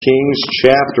Kings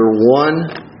chapter 1.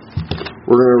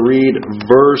 We're going to read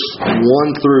verse 1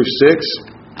 through 6.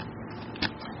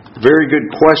 Very good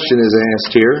question is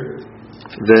asked here.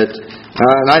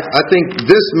 And I think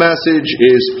this message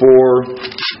is for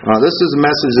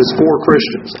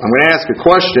Christians. I'm going to ask a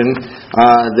question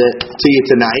to you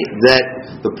tonight that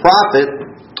the prophet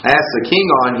asked the king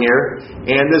on here.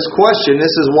 And this question,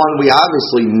 this is one we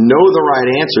obviously know the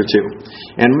right answer to.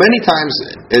 And many times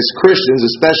as Christians,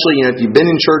 especially if you've been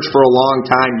in church for a long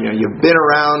time, you've been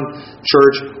around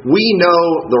church, we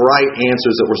know the right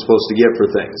answers that we're supposed to give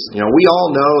for things. We all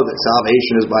know that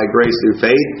salvation is by grace through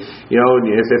faith.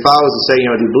 If I was to say,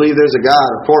 do you believe there's a God?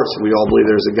 Of course we all believe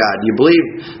there's a God. Do you believe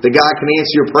that God can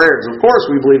answer your prayers? Of course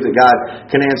we believe that God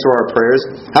can answer our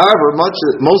prayers. However,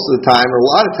 most of the time, or a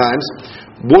lot of times,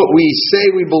 what we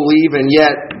say we believe and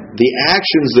yet the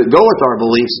actions that go with our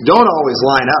beliefs don't always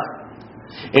line up.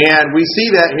 And we see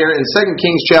that here in 2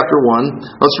 Kings chapter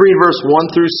 1. Let's read verse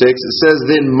 1 through 6. It says,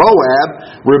 Then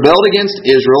Moab rebelled against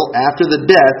Israel after the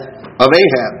death of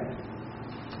Ahab.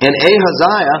 And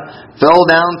Ahaziah fell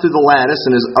down through the lattice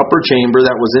in his upper chamber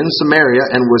that was in Samaria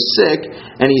and was sick.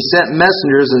 And he sent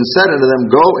messengers and said unto them,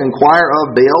 Go inquire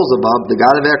of Beelzebub, the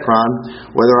god of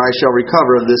Ekron, whether I shall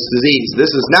recover of this disease.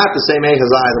 This is not the same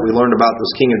Ahaziah that we learned about,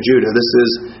 this king of Judah. This is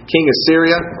king of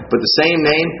Syria, but the same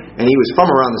name. And he was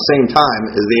from around the same time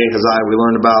as the Ahaziah we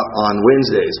learned about on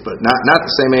Wednesdays, but not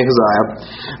the same Ahaziah.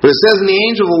 But it says, And the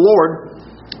angel of the Lord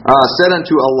said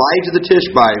unto Elijah the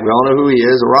Tishbite, we all know who he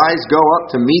is, Arise, go up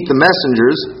to meet the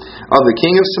messengers of the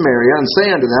king of Samaria, and say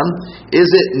unto them, Is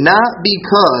it not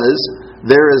because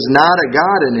there is not a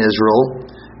God in Israel,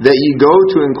 that ye go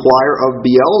to inquire of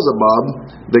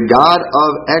Beelzebub, the god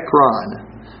of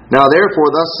Ekron? Now therefore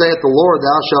thus saith the Lord,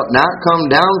 Thou shalt not come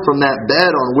down from that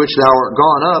bed on which thou art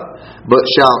gone up, but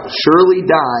shalt surely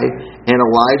die. And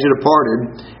Elijah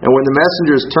departed. And when the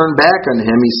messengers turned back unto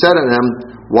him, he said unto them,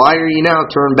 Why are ye now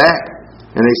turned back?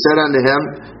 And they said unto him,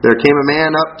 There came a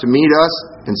man up to meet us,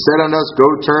 and said unto us, Go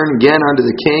turn again unto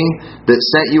the king that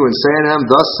sent you, and say unto him,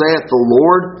 Thus saith the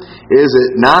Lord, Is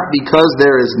it not because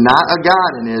there is not a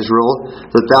God in Israel,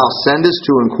 that thou sendest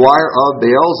to inquire of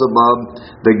Beelzebub,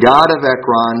 the god of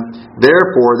Ekron?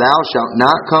 Therefore thou shalt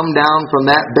not come down from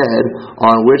that bed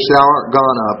on which thou art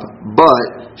gone up,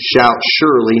 but shalt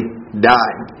surely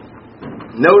die.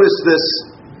 Notice this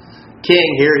king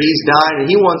here, he's dying, and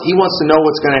he wants to know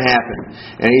what's going to happen,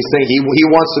 and he's thinking he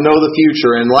wants to know the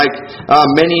future. And like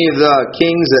many of the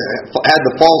kings that had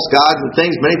the false gods and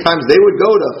things, many times they would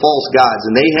go to false gods,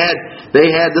 and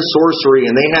they had the sorcery,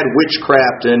 and they had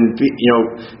witchcraft, and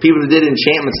people that did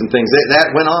enchantments and things.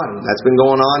 That went on. That's been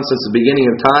going on since the beginning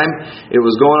of time. It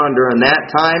was going on during that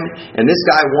time, and this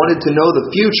guy wanted to know the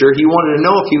future. He wanted to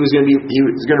know if he was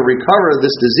going to recover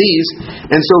this disease,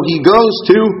 and so he goes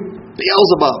to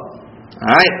Beelzebub.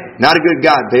 All right, not a good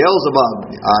god, Beelzebub.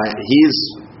 He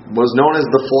was known as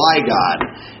the fly god,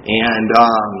 and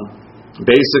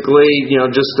basically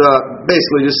just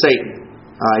Satan.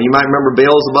 You might remember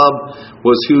Beelzebub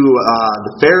was who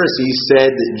the Pharisees said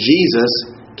that Jesus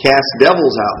cast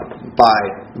devils out by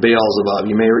Beelzebub.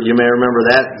 You may remember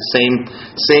that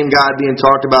same God being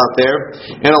talked about there.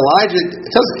 And Elijah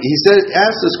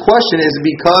asks this question: Is it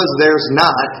because there's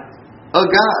not a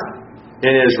God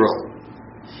in Israel?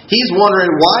 He's wondering,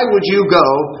 why would you go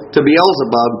to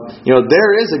Beelzebub?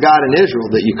 There is a God in Israel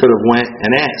that you could have went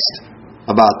and asked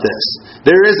about this.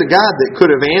 There is a God that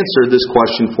could have answered this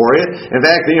question for you. In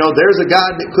fact, there's a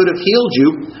God that could have healed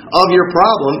you of your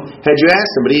problem had you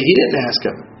asked him, but he didn't ask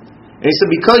him. And he said,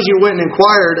 because you went and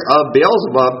inquired of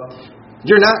Beelzebub,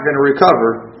 you're not going to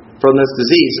recover from this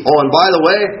disease. Oh, and by the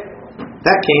way,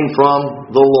 that came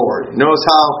from the Lord. Notice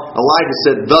how Elijah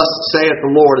said, Thus saith the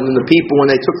Lord. And then the people,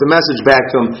 when they took the message back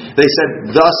to him, they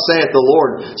said, Thus saith the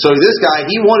Lord. So this guy,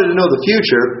 he wanted to know the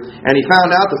future, and he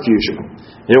found out the future.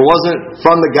 It wasn't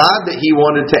from the God that he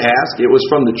wanted to ask. It was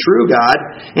from the true God.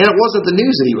 And it wasn't the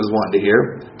news that he was wanting to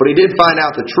hear. But he did find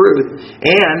out the truth.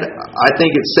 And I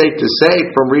think it's safe to say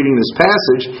from reading this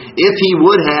passage, if he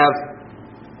would have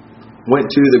went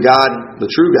to the God, the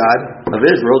true God of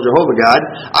Israel, Jehovah God,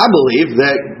 I believe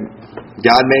that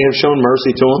God may have shown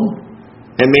mercy to him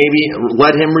and maybe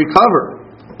let him recover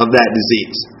of that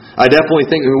disease. I definitely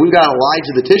think we've got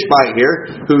Elijah the Tishbite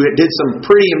here who did some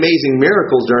pretty amazing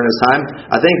miracles during his time.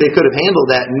 I think they could have handled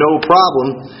that no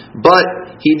problem, but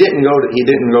he didn't go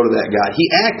to that God. He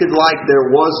acted like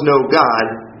there was no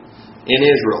God in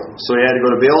Israel, so he had to go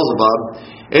to Beelzebub.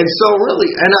 And so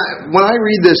really, when I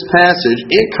read this passage,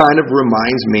 it kind of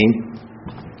reminds me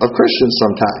of Christians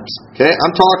sometimes. Okay?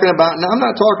 I'm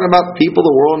not talking about people of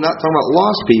the world, I'm not talking about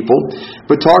lost people,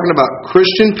 but talking about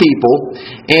Christian people.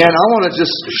 And I want to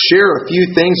just share a few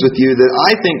things with you that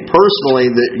I think personally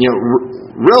that,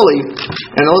 really,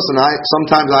 and listen,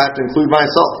 sometimes I have to include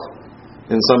myself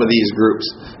in some of these groups.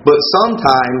 But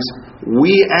sometimes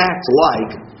we act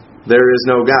like there is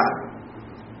no God.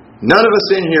 None of us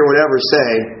in here would ever say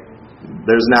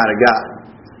there's not a God.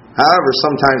 However,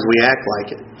 sometimes we act like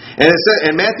it. And it says,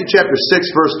 in Matthew chapter 6,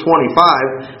 verse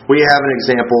 25, we have an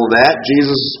example of that.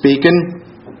 Jesus is speaking,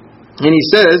 and He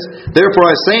says, "Therefore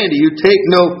I say unto you, take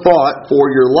no thought for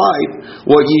your life,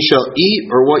 what ye shall eat,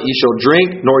 or what ye shall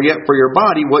drink, nor yet for your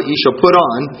body, what ye shall put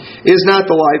on. Is not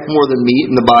the life more than meat,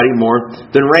 and the body more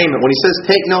than raiment?" When He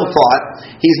says, take no thought,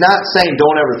 He's not saying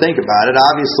don't ever think about it.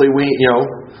 Obviously,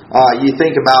 you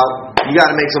think about, you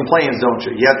got to make some plans, don't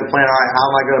you? You have to plan, all right, how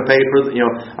am I going to pay for,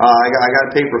 I got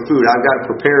to pay for food. I've got to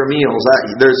prepare meals.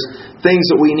 There's things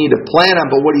that we need to plan on,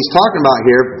 but what He's talking about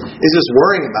here is just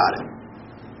worrying about it.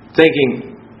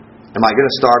 Thinking, am I going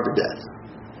to starve to death?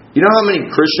 You know how many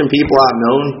Christian people I've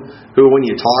known who, when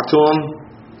you talk to them,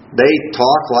 they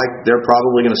talk like they're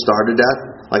probably going to starve to death?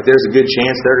 Like there's a good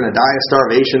chance they're going to die of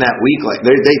starvation that week. Like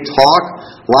they talk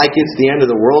like it's the end of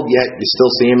the world, yet you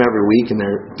still see them every week and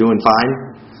they're doing fine.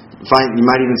 You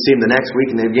might even see them the next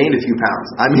week and they've gained a few pounds.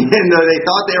 I mean, they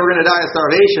thought they were going to die of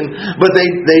starvation, but they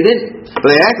didn't.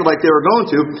 But they acted like they were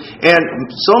going to. And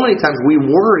so many times we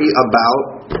worry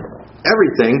about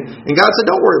everything, and God said,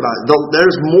 don't worry about it.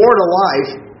 There's more to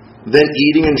life than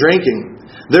eating and drinking.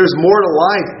 There's more to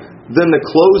life than the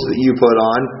clothes that you put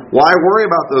on. Why worry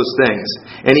about those things?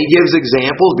 And He gives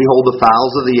examples. Behold the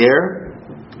fowls of the air.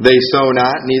 They sow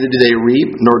not, neither do they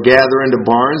reap, nor gather into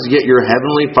barns, yet your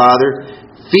heavenly Father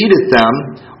feedeth them.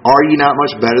 Are ye not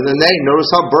much better than they? Notice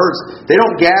how birds, they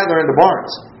don't gather into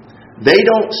barns. They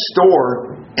don't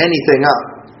store anything up.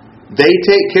 They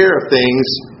take care of things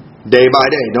day by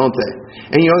day, don't they?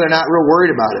 And they're not real worried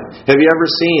about it. Have you ever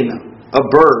seen a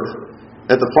bird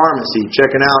at the pharmacy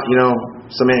checking out,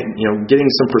 getting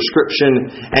some prescription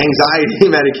anxiety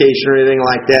medication or anything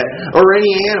like that? Or any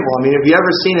animal. I mean, have you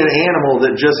ever seen an animal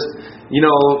that just,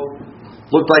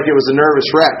 looked like it was a nervous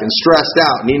wreck and stressed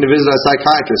out, needing to visit a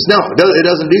psychiatrist? No, it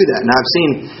doesn't do that. And I've seen,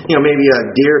 maybe a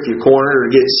deer, if you corner it or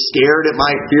get scared, it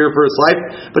might fear for its life.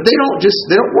 But they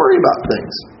don't worry about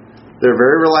things. They're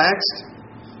very relaxed.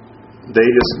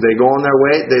 They go on their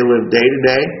way. They live day to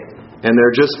day, and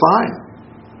they're just fine.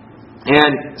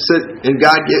 And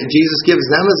Jesus gives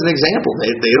them as an example.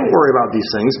 They don't worry about these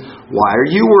things. Why are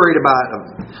you worried about them?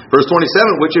 Verse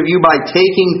 27, which of you by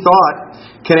taking thought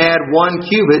can add 1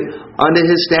 cubit unto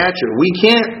his stature?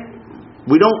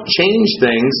 We don't change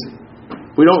things.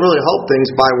 We don't really help things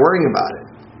by worrying about it.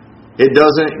 It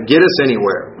doesn't get us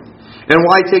anywhere. And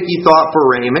why take ye thought for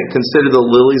raiment? Consider the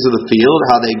lilies of the field,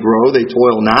 how they grow, they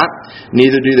toil not,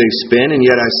 neither do they spin. And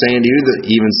yet I say unto you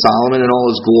that even Solomon in all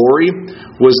his glory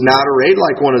was not arrayed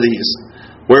like one of these.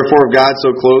 Wherefore if God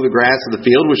so clothe the grass of the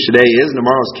field, which today is, and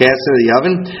tomorrow is cast into the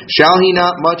oven, shall He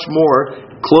not much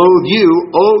more clothe you,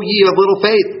 O ye of little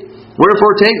faith?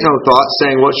 Wherefore take no thought,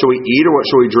 saying, what shall we eat, or what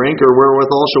shall we drink, or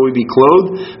wherewithal shall we be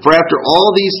clothed? For after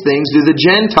all these things do the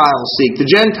Gentiles seek.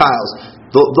 The Gentiles,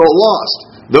 the lost,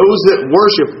 those that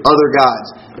worship other gods,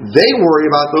 they worry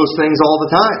about those things all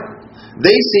the time.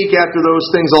 They seek after those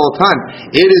things all the time.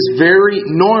 It is very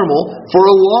normal for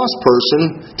a lost person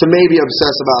to maybe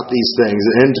obsess about these things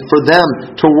and for them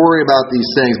to worry about these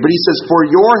things. But He says, for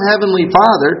your heavenly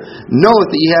Father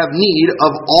knoweth that ye have need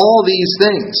of all these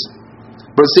things.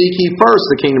 But seek ye first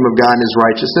the kingdom of God and His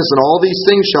righteousness, and all these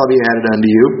things shall be added unto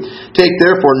you. Take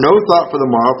therefore no thought for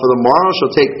the morrow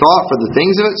shall take thought for the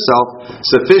things of itself.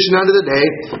 Sufficient unto the day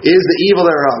is the evil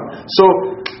thereof. So,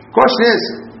 question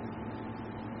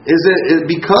is it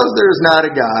because there is not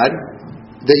a God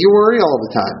that you worry all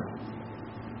the time?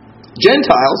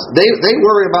 Gentiles, they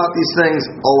worry about these things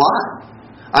a lot.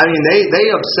 I mean, they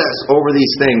obsess over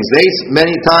these things. They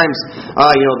many times,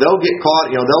 they'll get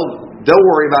caught. They'll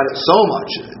worry about it so much.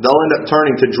 They'll end up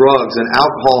turning to drugs and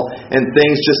alcohol and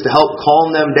things just to help calm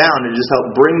them down and just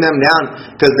help bring them down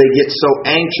because they get so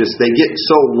anxious. They get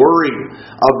so worried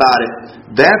about it.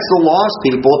 That's the lost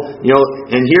people.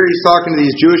 And here He's talking to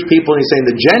these Jewish people and He's saying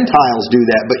the Gentiles do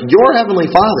that. But your Heavenly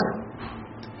Father,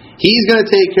 He's going to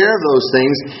take care of those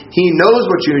things. He knows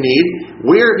what you need.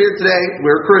 We're here today.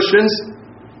 We're Christians.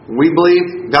 We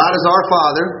believe God is our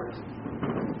Father.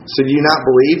 So do you not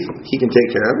believe He can take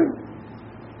care of it?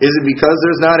 Is it because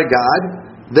there's not a God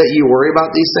that you worry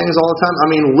about these things all the time? I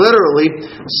mean, literally,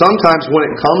 sometimes when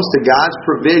it comes to God's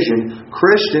provision,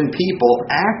 Christian people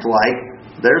act like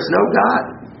there's no God.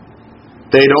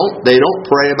 They don't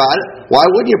pray about it. Why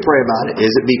wouldn't you pray about it?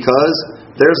 Is it because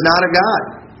there's not a God?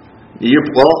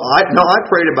 I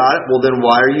prayed about it. Well, then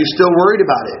why are you still worried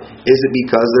about it? Is it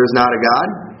because there's not a God?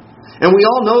 And we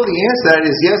all know the answer to that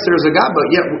is yes, there's a God, but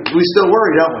yet we still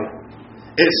worry, don't we?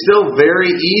 It's still very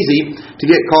easy to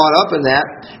get caught up in that.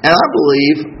 And I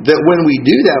believe that when we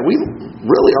do that, we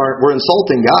really we're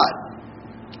insulting God.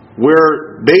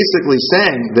 We're basically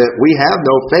saying that we have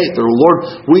no faith. Or,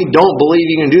 Lord, we don't believe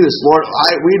you can do this. Lord,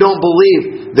 we don't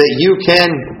believe that you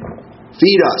can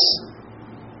feed us.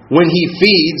 When He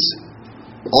feeds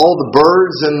all the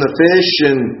birds and the fish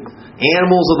and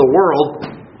animals of the world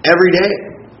every day.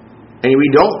 And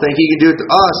we don't think He can do it to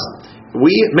us.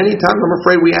 Many times, I'm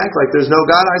afraid we act like there's no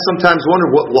God. I sometimes wonder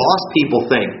what lost people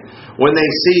think when they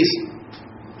see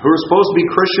who are supposed to be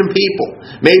Christian people.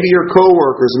 Maybe your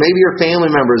coworkers, maybe your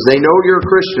family members. They know you're a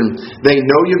Christian. They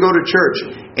know you go to church,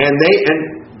 and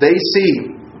they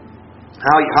see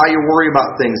how you worry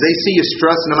about things. They see you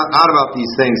stressing out about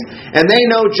these things, and they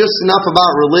know just enough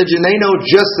about religion. They know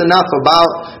just enough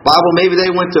about Bible. Maybe they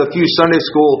went to a few Sunday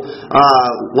school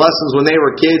lessons when they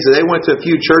were kids, or they went to a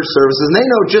few church services, and they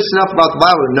know just enough about the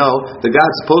Bible to know that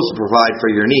God's supposed to provide for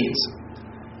your needs.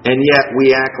 And yet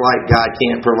we act like God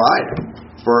can't provide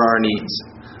for our needs.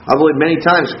 I believe many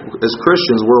times as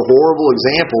Christians we're horrible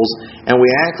examples, and we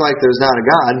act like there's not a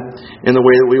God in the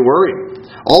way that we worry.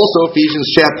 Also, Ephesians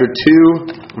chapter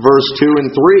 2, verse 2 and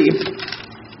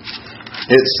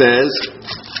 3, it says,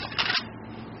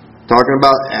 talking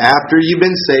about after you've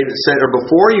been saved, it said, or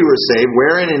before you were saved,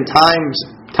 wherein in time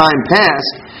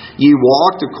past ye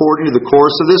walked according to the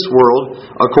course of this world,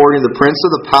 according to the prince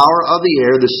of the power of the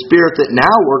air, the spirit that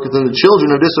now worketh in the children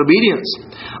of disobedience,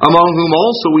 among whom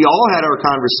also we all had our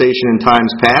conversation in times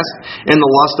past, in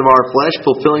the lust of our flesh,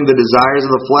 fulfilling the desires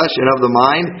of the flesh and of the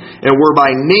mind, and were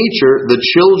by nature the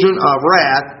children of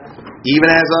wrath, even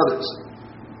as others.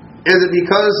 Is it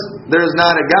because there's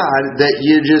not a God that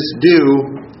you just do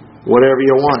whatever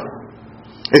you want?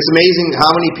 It's amazing how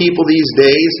many people these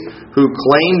days who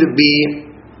claim to be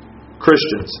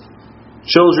Christians,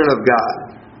 children of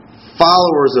God,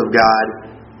 followers of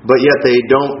God, but yet they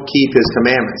don't keep His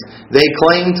commandments. They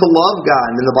claim to love God.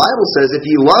 And the Bible says, if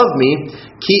you love me,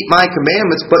 keep my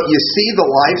commandments. But you see the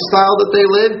lifestyle that they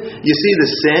live? You see the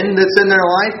sin that's in their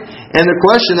life? And the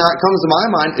question that comes to my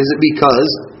mind, is it because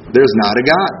there's not a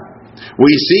God?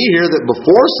 We see here that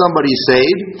before somebody's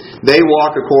saved, they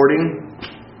walk according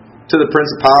to the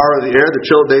prince of power of the air, the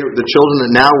children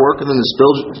that now work within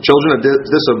the children of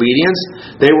disobedience.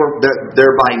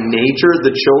 They're by nature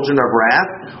the children of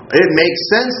wrath. It makes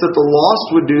sense that the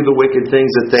lost would do the wicked things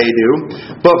that they do.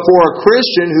 But for a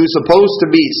Christian who's supposed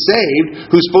to be saved,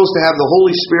 who's supposed to have the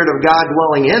Holy Spirit of God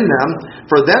dwelling in them,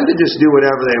 for them to just do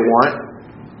whatever they want,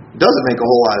 doesn't make a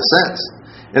whole lot of sense.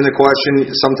 And the question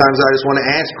sometimes I just want to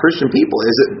ask Christian people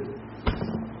is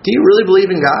do you really believe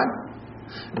in God?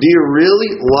 Do you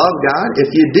really love God?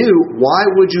 If you do, why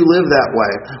would you live that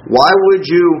way? Why would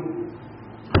you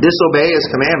disobey His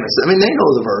commandments? I mean, they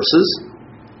know the verses.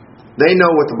 They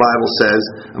know what the Bible says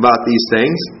about these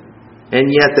things. And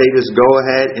yet they just go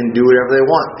ahead and do whatever they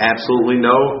want. Absolutely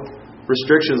no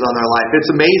restrictions on their life.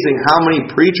 It's amazing how many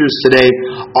preachers today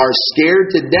are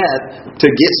scared to death to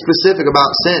get specific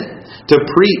about sin. To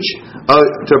preach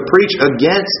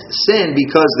against sin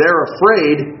because they're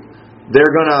afraid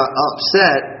they're going to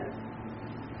upset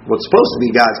what's supposed to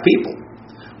be God's people.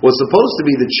 What's supposed to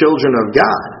be the children of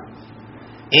God.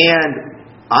 And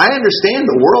I understand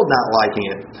the world not liking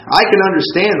it. I can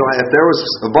understand if there was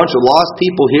a bunch of lost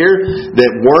people here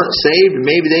that weren't saved,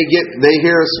 maybe they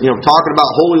hear us, talking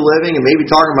about holy living, and maybe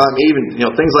talking about even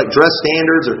things like dress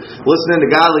standards or listening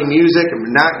to godly music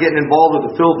and not getting involved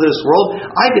with the filth of this world.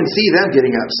 I can see them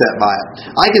getting upset by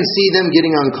it. I can see them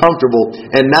getting uncomfortable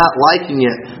and not liking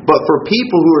it. But for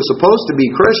people who are supposed to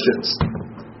be Christians,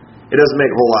 it doesn't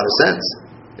make a whole lot of sense.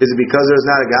 Is it because there's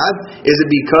not a God? Is it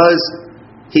because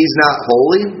He's not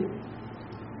holy?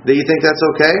 Do you think that's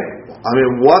okay? I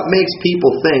mean, what makes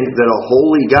people think that a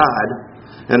holy God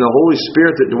and the Holy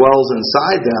Spirit that dwells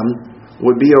inside them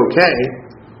would be okay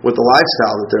with the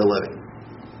lifestyle that they're living?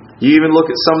 You even look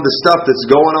at some of the stuff that's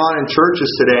going on in churches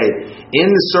today,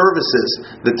 in the services,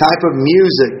 the type of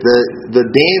music, the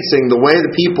dancing, the way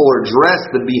the people are dressed,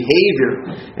 the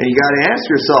behavior. And you got to ask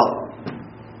yourself,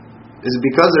 is it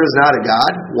because there's not a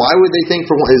God? Why would they think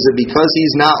is it because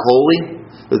He's not holy?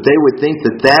 That they would think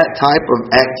that type of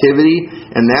activity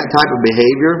and that type of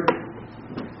behavior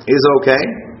is okay?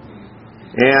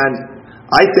 And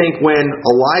I think when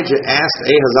Elijah asked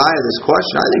Ahaziah this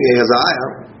question, I think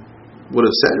Ahaziah would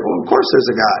have said, well, of course there's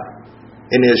a God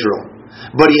in Israel.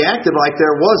 But he acted like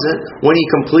there wasn't when he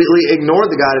completely ignored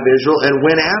the God of Israel and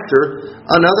went after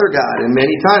another God. And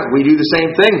many times we do the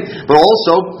same thing. But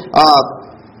also,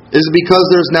 is it because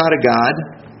there's not a God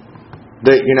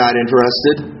that you're not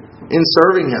interested in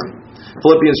serving Him?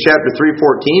 Philippians chapter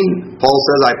 3:14, Paul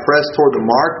says, I press toward the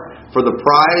mark for the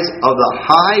prize of the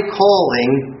high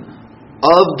calling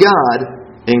of God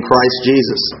in Christ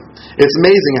Jesus. It's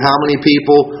amazing how many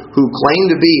people who claim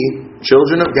to be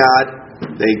children of God,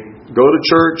 they go to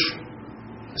church,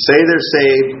 say they're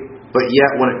saved, but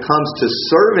yet when it comes to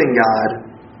serving God,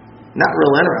 not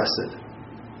real interested.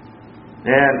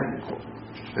 And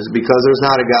is it because there's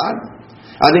not a God?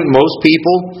 I think most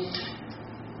people,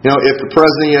 if the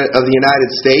President of the United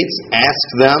States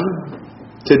asked them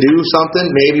to do something,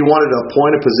 maybe wanted to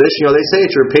appoint a position, they say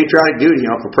it's your patriotic duty.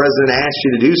 If the President asks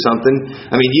you to do something,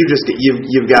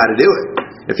 you've got to do it.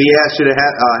 If he asked you to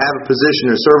have a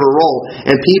position or serve a role,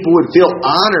 and people would feel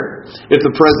honored if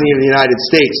the President of the United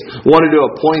States wanted to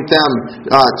appoint them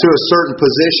to a certain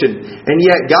position. And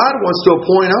yet God wants to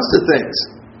appoint us to things.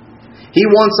 He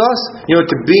wants us,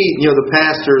 to be, the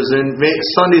pastors and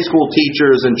Sunday school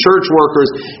teachers and church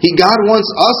workers. God wants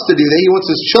us to do that. He wants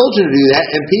His children to do that,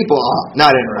 and people are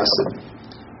not interested.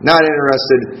 Not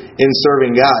interested in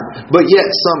serving God. But yet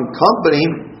some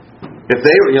company, if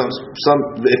they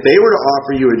were to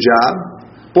offer you a job,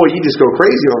 boy, you just go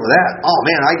crazy over that. Oh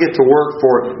man, I get to work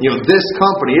for this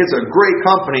company. It's a great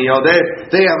company.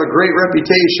 They have a great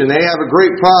reputation. They have a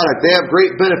great product. They have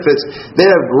great benefits. They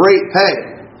have great pay.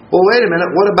 Well, wait a minute.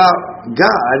 What about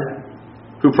God,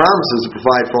 who promises to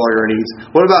provide for all your needs?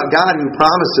 What about God, who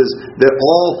promises that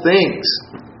all things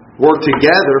work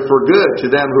together for good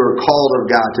to them who are called of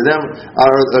God, to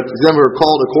them who are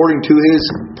called according to His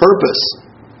purpose?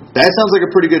 That sounds like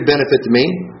a pretty good benefit to me.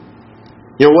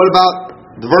 What about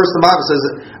the verse in the Bible says,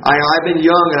 I've been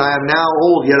young and I am now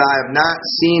old, yet I have not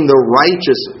seen the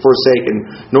righteous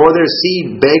forsaken, nor their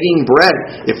seed begging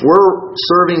bread. If we're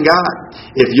serving God,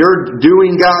 if you're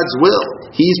doing God's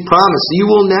will, He's promised you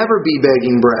will never be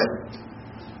begging bread.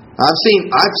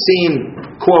 I've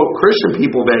seen quote Christian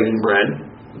people begging bread,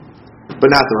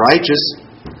 but not the righteous.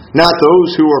 Not those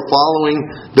who are following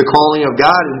the calling of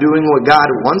God and doing what God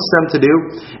wants them to do.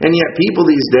 And yet people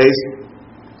these days,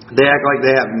 they act like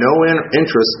they have no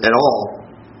interest at all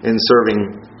in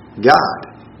serving God.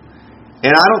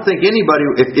 And I don't think anybody,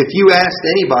 if you asked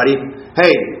anybody,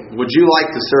 hey, would you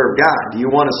like to serve God? Do you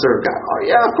want to serve God? Oh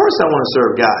yeah, of course I want to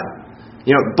serve God.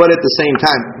 But at the same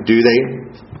time, do they?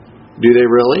 Do they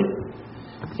really?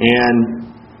 And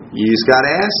you just got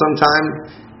to ask sometime,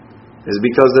 is it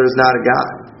because there's not a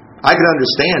God? I could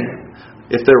understand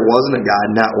if there wasn't a God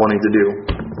not wanting to do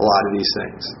a lot of these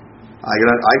things. I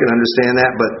can understand that,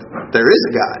 but there is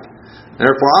a God.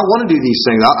 Therefore, I want to do these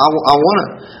things. I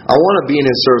want to be in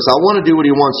His service. I want to do what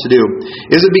He wants to do.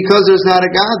 Is it because there's not a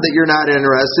God that you're not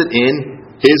interested in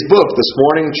His book? This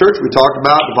morning in church, we talked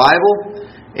about the Bible,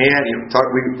 and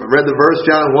we read the verse,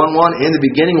 John 1:1. In the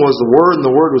beginning was the Word, and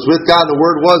the Word was with God, and the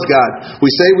Word was God. We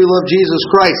say we love Jesus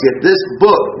Christ, yet this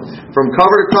book, from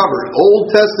cover to cover,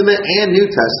 Old Testament and New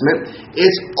Testament,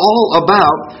 it's all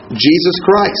about Jesus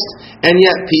Christ. And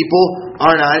yet people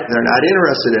they're not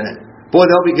interested in it. Boy,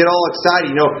 they'll get all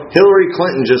excited. Hillary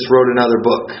Clinton just wrote another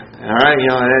book. All right,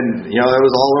 and it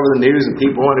was all over the news, and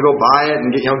people wanted to go buy it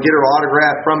and get her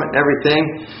autograph from it and everything.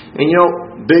 And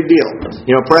big deal.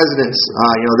 Presidents,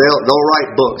 they'll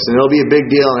write books, and it'll be a big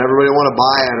deal, and everybody will want to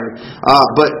buy it.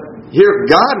 But here,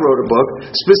 God wrote a book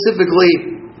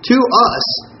specifically to us,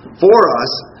 for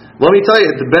us. Let me tell you,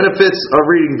 the benefits of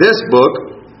reading this book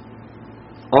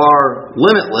are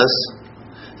limitless.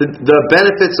 The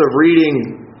benefits of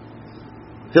reading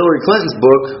Hillary Clinton's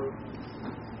book,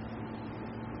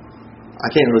 I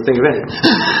can't really think of any.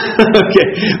 Okay,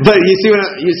 but you see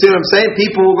what I'm saying?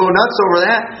 People will go nuts over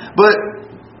that. But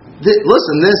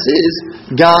listen, this is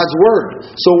God's Word.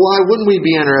 So why wouldn't we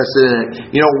be interested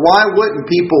in it? Why wouldn't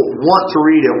people want to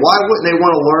read it? Why wouldn't they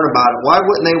want to learn about it? Why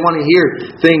wouldn't they want to hear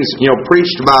things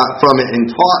preached about from it and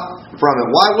taught from it?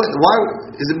 Why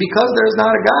is it because there's not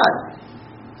a God?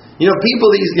 People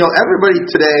everybody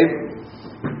today,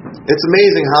 it's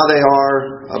amazing how they are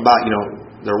about,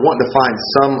 they're wanting to find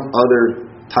some other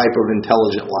type of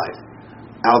intelligent life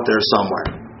out there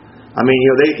somewhere.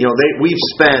 We've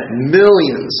spent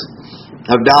millions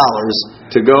of dollars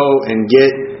to go and get,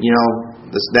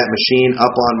 that machine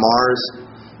up on Mars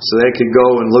so they could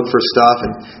go and look for stuff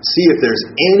and see if there's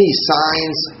any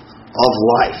signs of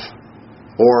life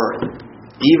or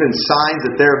even signs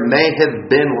that there may have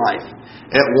been life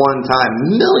at one time.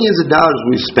 Millions of dollars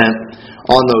we've spent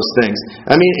on those things.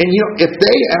 If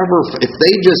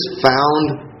they just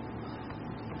found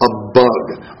a bug,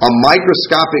 a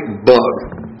microscopic bug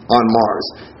on Mars,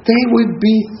 they would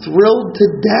be thrilled to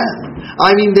death.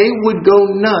 I mean, they would go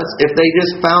nuts if they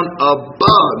just found a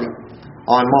bug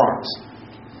on Mars.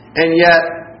 And yet,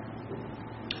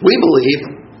 we believe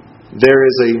there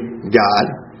is a God,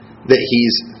 that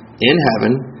He's in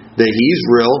heaven, that He's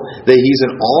real, that He's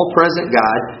an all-present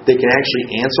God that can actually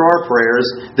answer our prayers,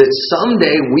 that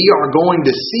someday we are going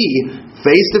to see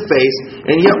face to face,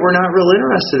 and yet we're not real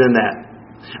interested in that.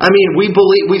 I mean,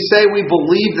 we say we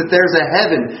believe that there's a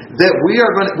heaven, that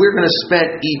we're going to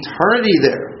spend eternity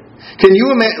there. Can you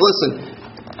imagine? Listen,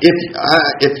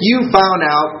 if you found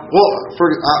out,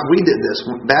 we did this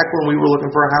back when we were looking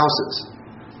for houses.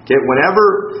 Okay,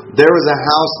 whenever there was a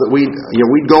house that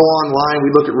we'd go online,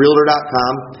 we'd look at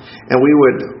Realtor.com, and we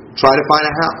would try to find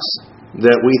a house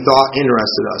that we thought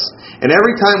interested us. And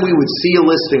every time we would see a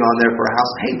listing on there for a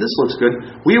house, hey, this looks good,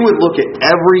 we would look at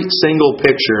every single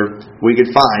picture we could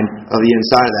find of the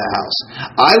inside of that house.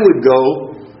 I would go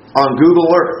on Google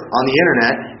Earth, on the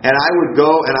internet, and I would go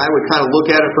and I would kind of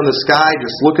look at it from the sky,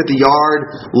 just look at the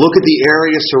yard, look at the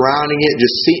area surrounding it,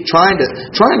 just trying to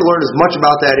learn as much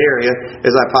about that area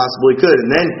as I possibly could.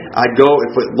 And then I'd go,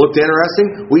 if it looked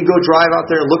interesting, we'd go drive out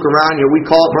there and look around. We'd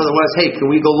call up Brother Wes, hey, can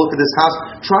we go look at this house?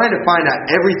 Trying to find out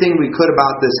everything we could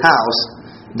about this house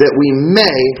that we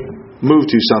may move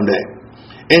to someday.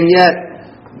 And yet,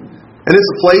 and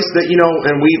it's a place that,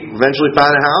 and we eventually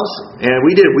found a house, and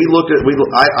we did. I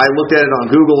looked at it on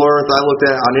Google Earth, I looked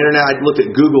at it on the internet, I looked at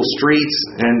Google Streets,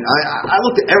 and I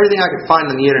looked at everything I could find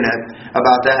on the internet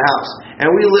about that house.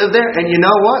 And we lived there, and you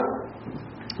know what?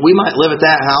 We might live at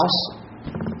that house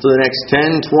for the next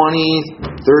 10,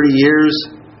 20, 30 years.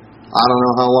 I don't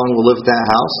know how long we'll live at that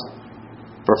house.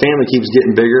 If our family keeps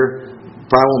getting bigger,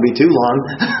 probably won't be too long,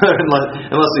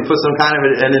 unless we put some kind of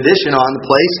an addition on the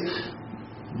place.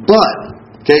 But,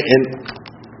 and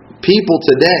people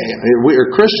today, we are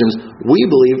Christians, we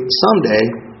believe someday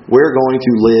we're going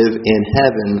to live in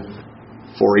heaven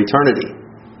for eternity.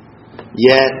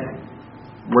 Yet,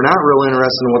 we're not real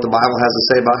interested in what the Bible has to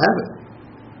say about heaven.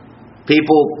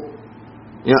 People,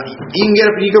 you can get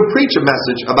up and you can preach a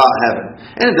message about heaven,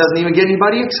 and it doesn't even get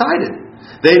anybody excited.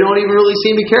 They don't even really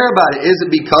seem to care about it. Is it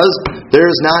because there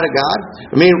is not a God?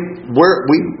 I mean,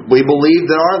 we believe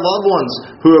that our loved ones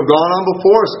who have gone on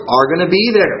before us are going to be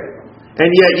there. And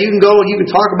yet you can go and you can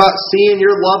talk about seeing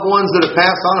your loved ones that have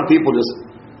passed on, and people just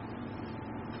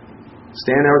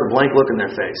stand there with a blank look in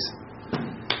their face.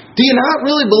 Do you not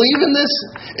really believe in this?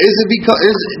 Is it because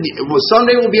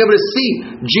someday we'll be able to see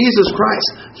Jesus Christ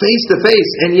face to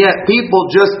face, and yet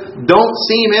people just don't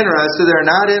seem interested. They're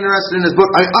not interested in His book.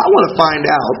 I want to find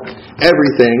out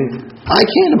everything I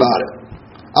can about it.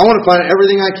 I want to find out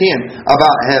everything I can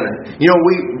about heaven. We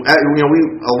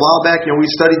a while back, we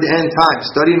studied the end times,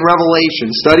 studying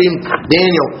Revelation, studying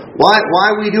Daniel. Why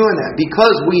are we doing that?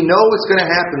 Because we know it's going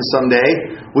to happen someday.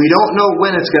 We don't know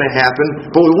when it's going to happen,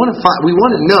 but we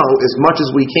want to know as much as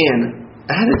we can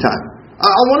ahead of time.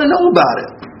 I want to know about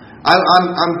it.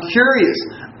 I'm curious.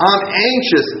 I'm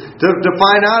anxious to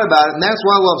find out about it, and that's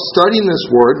why I love studying this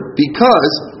Word,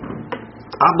 because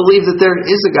I believe that there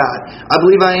is a God. I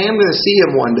believe I am going to see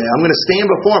Him one day. I'm going to stand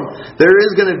before Him. There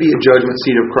is going to be a judgment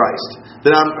seat of Christ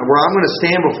where I'm going to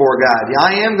stand before God.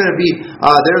 I am going to be.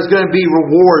 There's going to be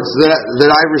rewards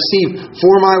that I receive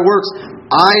for my works.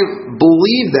 I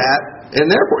believe that, and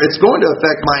therefore it's going to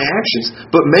affect my actions.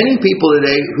 But many people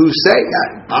today who say,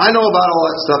 I know about all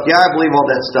that stuff. Yeah, I believe all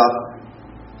that stuff.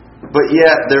 But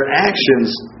yet their actions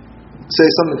say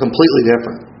something completely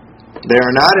different. They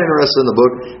are not interested in the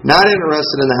book, not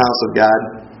interested in the house of God,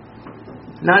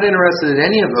 not interested in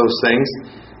any of those things.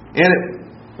 And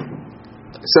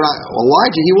said,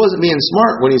 Elijah, he wasn't being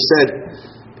smart when he said,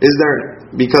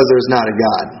 because there's not a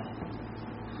God.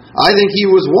 I think he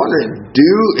was wondering,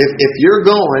 if you're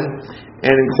going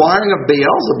and inquiring of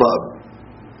Beelzebub,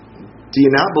 do you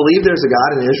not believe there's a God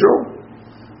in Israel?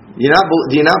 Do you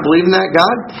not believe in that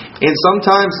God? And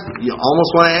sometimes you almost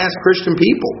want to ask Christian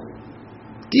people,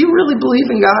 do you really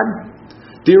believe in God?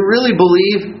 Do you really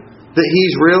believe that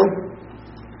He's real?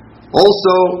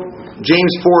 Also,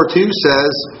 James 4:2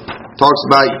 talks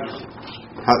about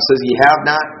how it says, "Ye have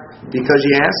not because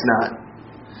ye ask not."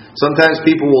 Sometimes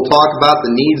people will talk about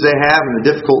the needs they have and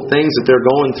the difficult things that they're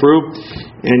going through,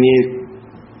 and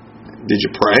did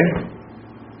you pray?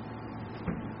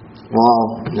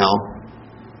 Well, no.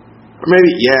 Or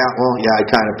maybe, I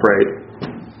kind of prayed.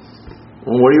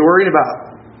 Well, what are you worried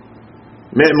about?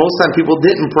 Most time people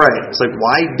didn't pray. It's like,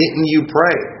 why didn't you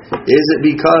pray? Is it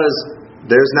because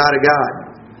there's not a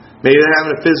God? Maybe they're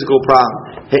having a physical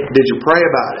problem. Hey, did you pray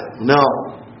about it? No.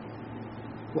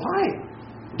 Why?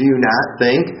 Do you not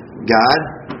think God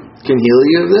can heal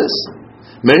you of this?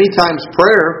 Many times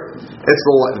prayer, it's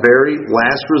the very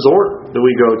last resort that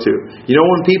we go to. You know,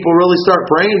 when people really start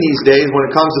praying these days when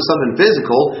it comes to something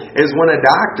physical is when a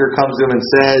doctor comes to them and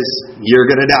says, you're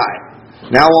going to die.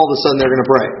 Now all of a sudden they're going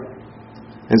to pray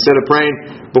instead of praying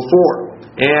before.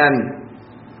 And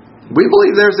we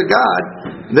believe there's a God.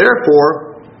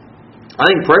 Therefore, I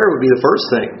think prayer would be the first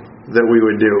thing that we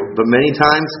would do. But many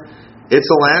times, it's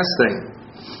the last thing.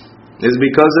 It's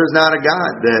because there's not a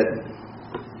God that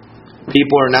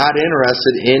people are not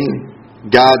interested in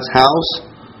God's house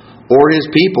or His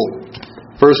people.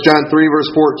 1 John 3 verse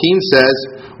 14 says,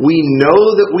 we know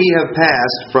that we have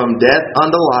passed from death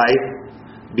unto life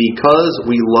because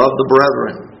we love the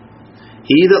brethren.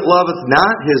 He that loveth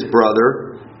not his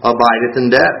brother abideth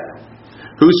in death.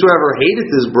 Whosoever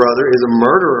hateth his brother is a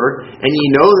murderer, and ye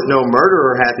know that no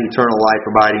murderer hath eternal life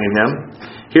abiding in him.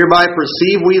 Hereby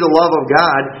perceive we the love of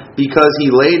God, because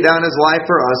He laid down His life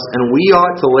for us, and we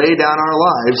ought to lay down our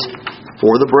lives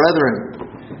for the brethren.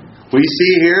 We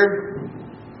see here,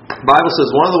 the Bible says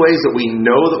one of the ways that we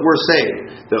know that we're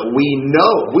saved, that we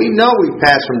know we've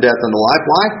passed from death unto life.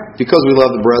 Why? Because we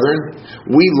love the brethren.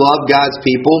 We love God's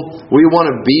people. We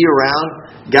want to be around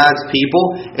God's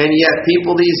people. And yet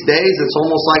people these days, it's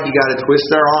almost like you got to twist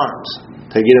their arms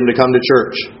to get them to come to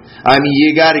church. I mean,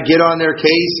 you got to get on their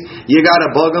case. You got to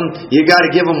bug them. You got to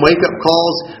give them wake-up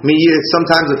calls. I mean,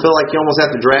 sometimes I feel like you almost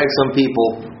have to drag some people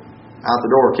out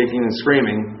the door, kicking and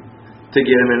screaming, to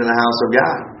get them into the house of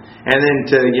God. And then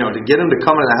to get them to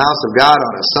come into the house of God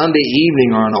on a Sunday evening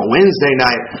or on a Wednesday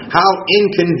night. How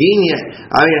inconvenient.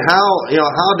 I mean,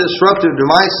 how disruptive to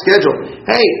my schedule.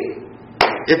 Hey,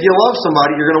 if you love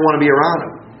somebody, you're going to want to be around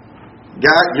them.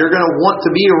 God, you're going to want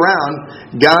to be around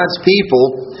God's people.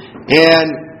 And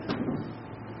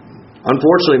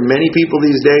unfortunately, many people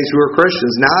these days who are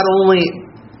Christians, not only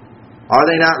are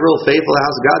they not real faithful to the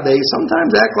house of God, they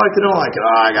sometimes act like they don't like it.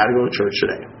 I got to go to church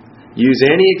today. Use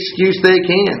any excuse they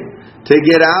can to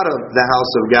get out of the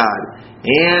house of God.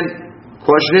 And the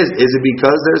question is it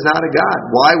because there's not a God?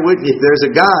 Why would, if there's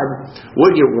a God,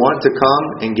 would you want to come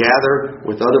and gather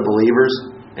with other believers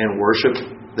and worship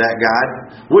that God?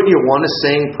 Wouldn't you want to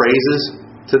sing praises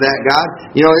to that God?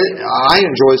 I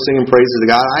enjoy singing praises to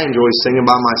God. I enjoy singing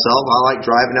by myself. I like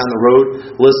driving down the road,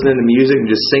 listening to music and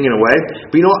just singing away.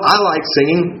 But I like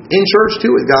singing in church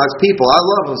too with God's people. I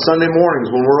love on Sunday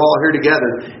mornings when we're all here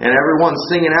together and everyone's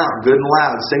singing out good and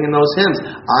loud, singing those hymns.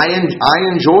 I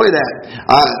enjoy that.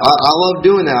 I love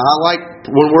doing that. I like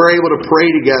when we're able to pray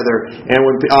together and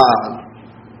when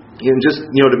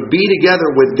to be together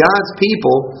with God's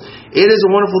people. It is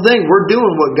a wonderful thing. We're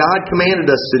doing what God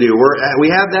commanded us to do. We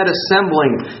have that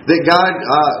assembling that God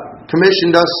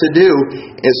commissioned us to do,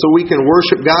 and so we can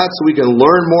worship God, so we can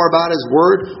learn more about His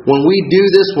Word. When we do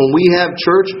this, when we have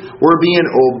church, we're being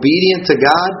obedient to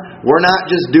God. We're not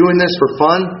just doing this for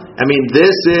fun. I mean,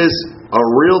 this is a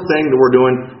real thing that we're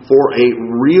doing for a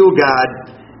real God.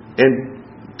 And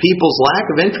people's lack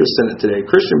of interest in it today,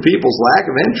 Christian people's lack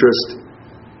of interest,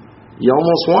 you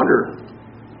almost wonder,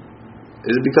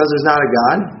 is it because there's not a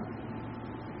God?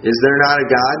 Is there not a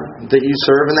God that you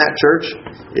serve in that church?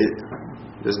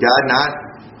 Does God not?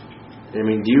 I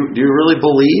mean, do you really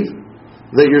believe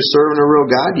that you're serving a real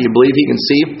God? Do you believe He can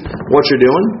see what you're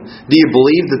doing? Do you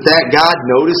believe that God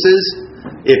notices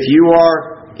if you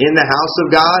are in the house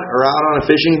of God or out on a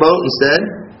fishing boat instead?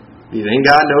 Do you think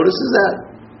God notices that?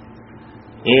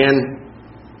 And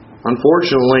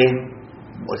unfortunately,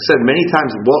 like I said, many times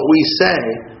what we say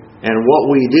and what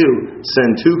we do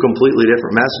send two completely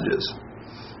different messages.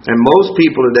 And most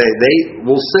people today, they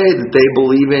will say that they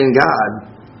believe in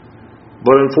God,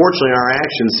 but unfortunately our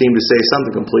actions seem to say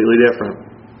something completely different.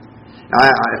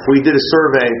 If we did a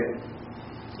survey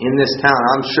in this town,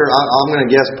 I'm going to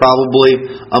guess probably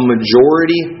a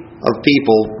majority of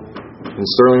people in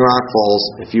Sterling Rock Falls,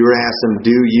 if you were to ask them,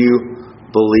 do you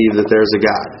believe that there's a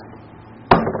God?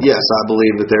 Yes, I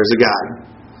believe that there's a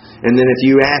God. And then if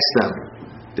you ask them,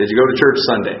 did you go to church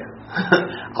Sunday?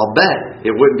 I'll bet it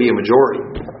wouldn't be a majority.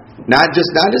 Not just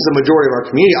a majority of our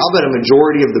community. I'll bet a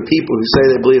majority of the people who say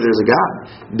they believe there's a God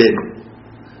didn't.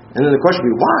 And then the question would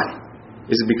be, why?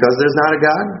 Is it because there's not a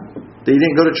God that you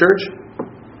didn't go to church?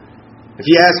 If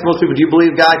you ask most people, do you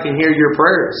believe God can hear your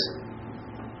prayers?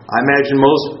 I imagine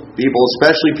most people,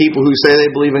 especially people who say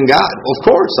they believe in God, of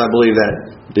course I believe that.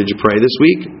 Did you pray this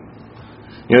week?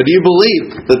 Do you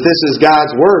believe that this is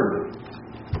God's Word?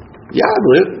 Yeah, I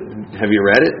believe it. Have you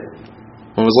read it?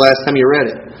 When was the last time you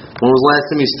read it? When was the last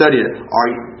time you studied it?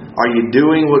 Are you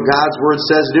doing what God's Word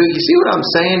says to do? You see what I'm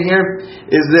saying here?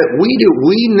 Is that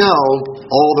we know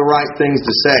all the right things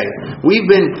to say. We've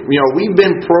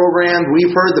been programmed.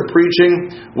 We've heard the preaching.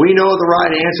 We know the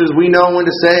right answers. We know when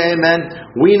to say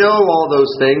amen. We know all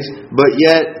those things, but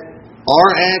yet our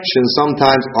actions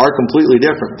sometimes are completely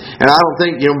different. And I don't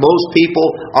think most people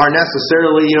are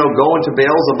necessarily going to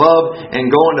Beelzebub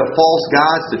and going to false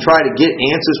gods to try to get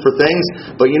answers for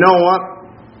things. But you know what?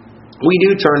 We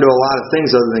do turn to a lot of things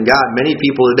other than God. Many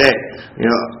people today,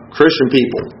 Christian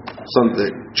people, some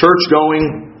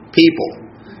church-going people.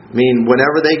 I mean,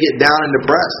 whenever they get down and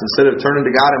depressed, instead of turning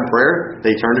to God in prayer,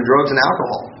 they turn to drugs and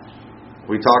alcohol.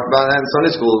 We talked about that in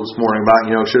Sunday school this morning about,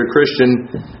 should a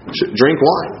Christian drink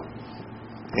wine?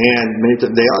 And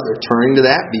they're turning to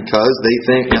that because they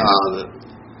think, I'm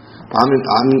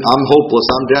hopeless,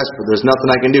 I'm desperate, there's nothing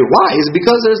I can do. Why? Is it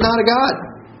because there's not a God?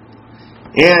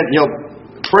 And,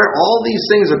 prayer, all these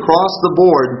things across the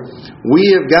board,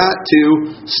 we have got to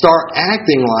start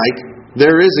acting like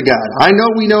there is a God. I know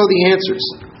we know the answers.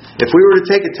 If we were to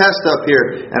take a test up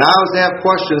here, and I was to have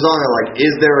questions on it like,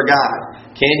 is there a God?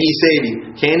 Can He save you?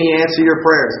 Can He answer your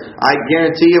prayers? I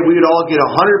guarantee you we would all get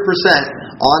 100%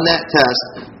 on that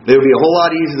test. It would be a whole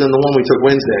lot easier than the one we took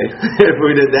Wednesday if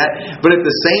we did that. But at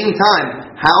the same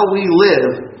time, how we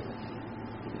live,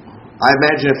 I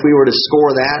imagine if we were to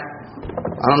score that,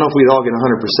 I don't know if we'd all get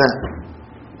 100%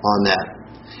 on that.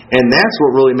 And that's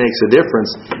what really makes a difference,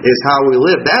 is how we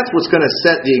live. That's what's going to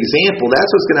set the example. That's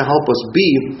what's going to help us be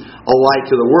a light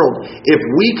to the world. If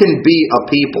we can be a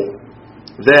people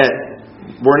that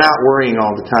we're not worrying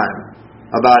all the time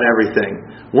about everything.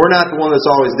 We're not the one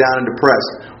that's always down and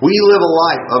depressed. We live a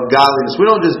life of godliness. We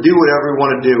don't just do whatever we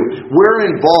want to do. We're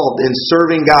involved in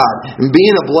serving God and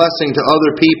being a blessing to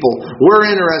other people. We're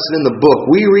interested in the book.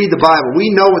 We read the Bible.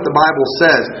 We know what the Bible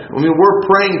says. I mean, we're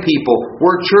praying people.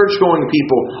 We're church-going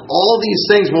people. All these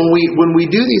things, when we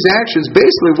do these actions,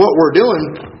 basically what we're doing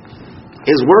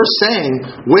is we're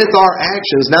saying with our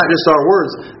actions, not just our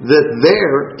words, that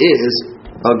there is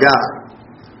a God.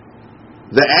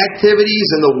 The activities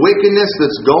and the wickedness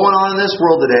that's going on in this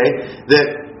world today, that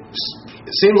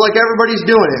seems like everybody's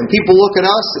doing it. And people look at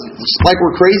us like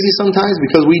we're crazy sometimes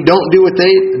because we don't do what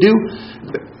they do.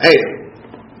 Hey,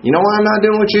 you know why I'm not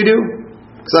doing what you do?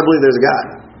 Because I believe there's a God.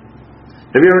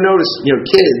 Have you ever noticed,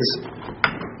 kids,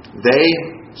 they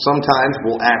sometimes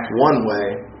will act one way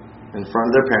in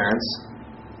front of their parents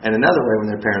and another way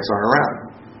when their parents aren't around.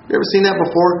 You ever seen that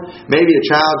before? Maybe a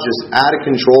child's just out of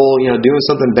control, doing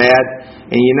something bad,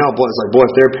 and it's like,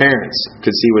 if their parents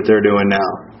could see what they're doing now,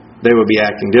 they would be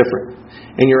acting different.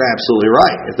 And you're absolutely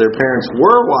right. If their parents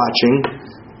were watching,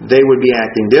 they would be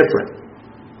acting different.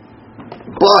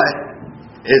 But,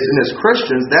 as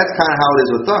Christians, that's kind of how it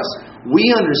is with us. We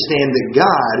understand that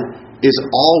God is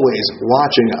always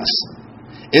watching us.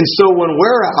 And so when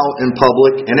we're out in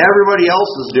public and everybody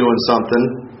else is doing something,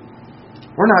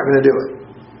 we're not going to do it.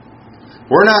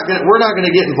 We're not going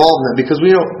to get involved in that because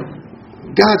we know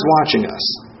God's watching us.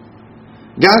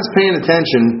 God's paying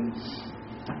attention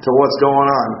to what's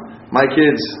going on. My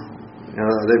kids,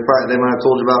 they might have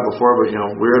told you about it before, but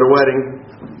we were at a wedding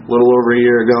a little over a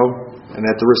year ago, and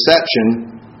at the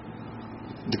reception,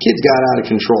 the kids got out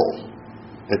of control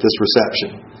at this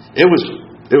reception. It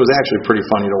was actually pretty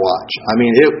funny to watch. I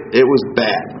mean, it was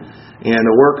bad. And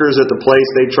the workers at the place,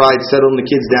 they tried settling the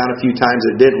kids down a few times.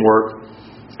 It didn't work.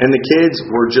 And the kids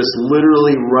were just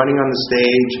literally running on the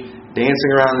stage,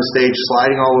 dancing around the stage,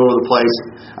 sliding all over the place.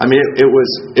 I mean, it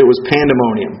was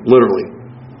pandemonium, literally.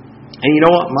 And you know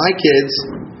what? My kids,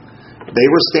 they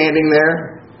were standing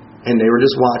there, and they were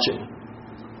just watching.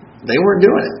 They weren't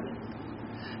doing it.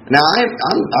 Now, I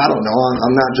don't know.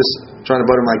 I'm not just trying to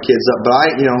butter my kids up,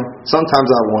 but sometimes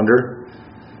I wonder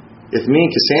if me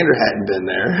and Cassandra hadn't been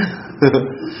there,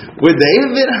 would they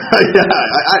have been?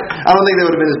 I don't think they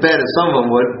would have been as bad as some of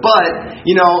them would. But,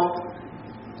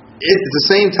 at the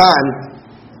same time,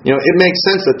 it makes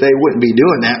sense that they wouldn't be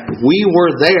doing that. We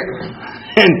were there.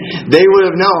 And they would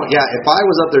have known, if I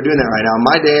was up there doing that right now,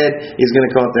 my dad is going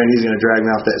to come up there and he's going to drag me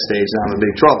off that stage and I'm in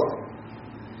big trouble.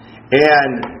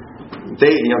 And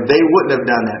they wouldn't have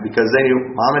done that because they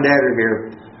knew Mom and Dad are here.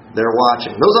 They're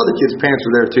watching. Those other kids' parents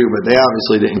were there too, but they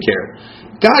obviously didn't care.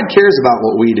 God cares about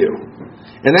what we do.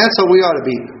 And that's how we ought to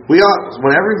be.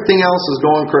 When everything else is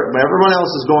going when everyone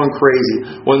else is going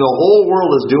crazy, when the whole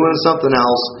world is doing something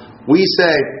else, we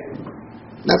say,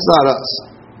 that's not us.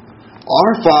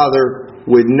 Our Father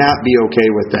would not be okay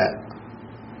with that.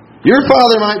 Your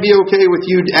Father might be okay with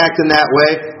you acting that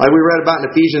way, like we read about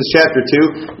in Ephesians chapter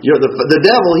 2. The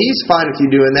devil, he's fine with you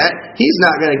doing that. He's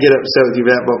not going to get upset with you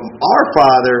for that. But our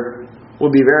Father will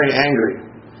be very angry.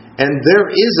 And there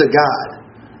is a God.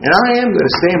 And I am going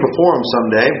to stand before Him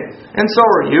someday. And so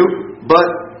are you. But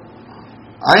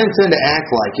I intend to act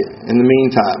like it in the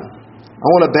meantime. I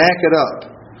want to back it up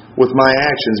with my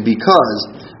actions because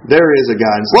there is a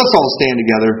God. So let's all stand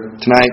together tonight.